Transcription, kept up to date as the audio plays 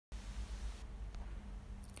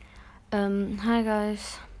Hi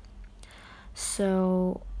guys.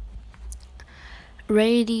 So,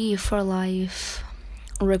 Ready for Life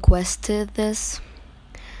requested this.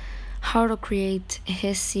 How to create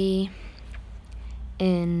Hissy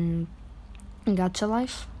in Gacha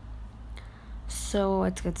Life. So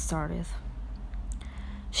let's get started.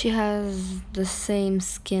 She has the same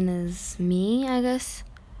skin as me, I guess.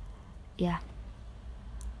 Yeah.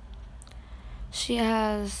 She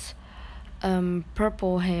has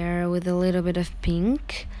purple hair with a little bit of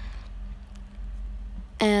pink.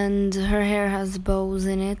 And her hair has bows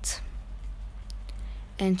in it.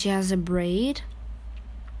 And she has a braid.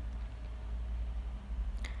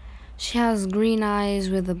 She has green eyes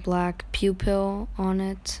with a black pupil on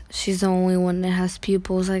it. She's the only one that has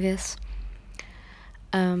pupils, I guess.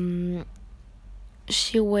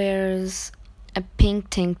 She wears a pink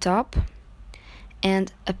tank top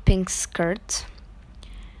and a pink skirt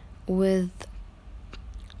with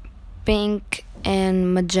pink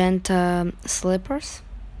and magenta slippers.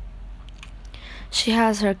 She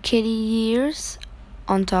has her kitty ears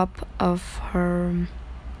on top of her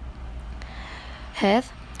head.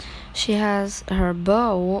 She has her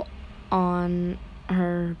bow on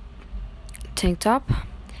her tank top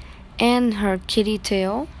and her kitty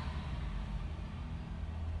tail.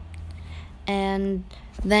 And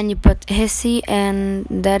then you put Hissy, and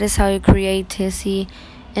that is how you create Hissy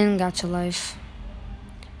in Gacha Life.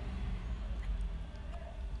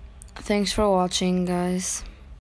 Thanks for watching, guys.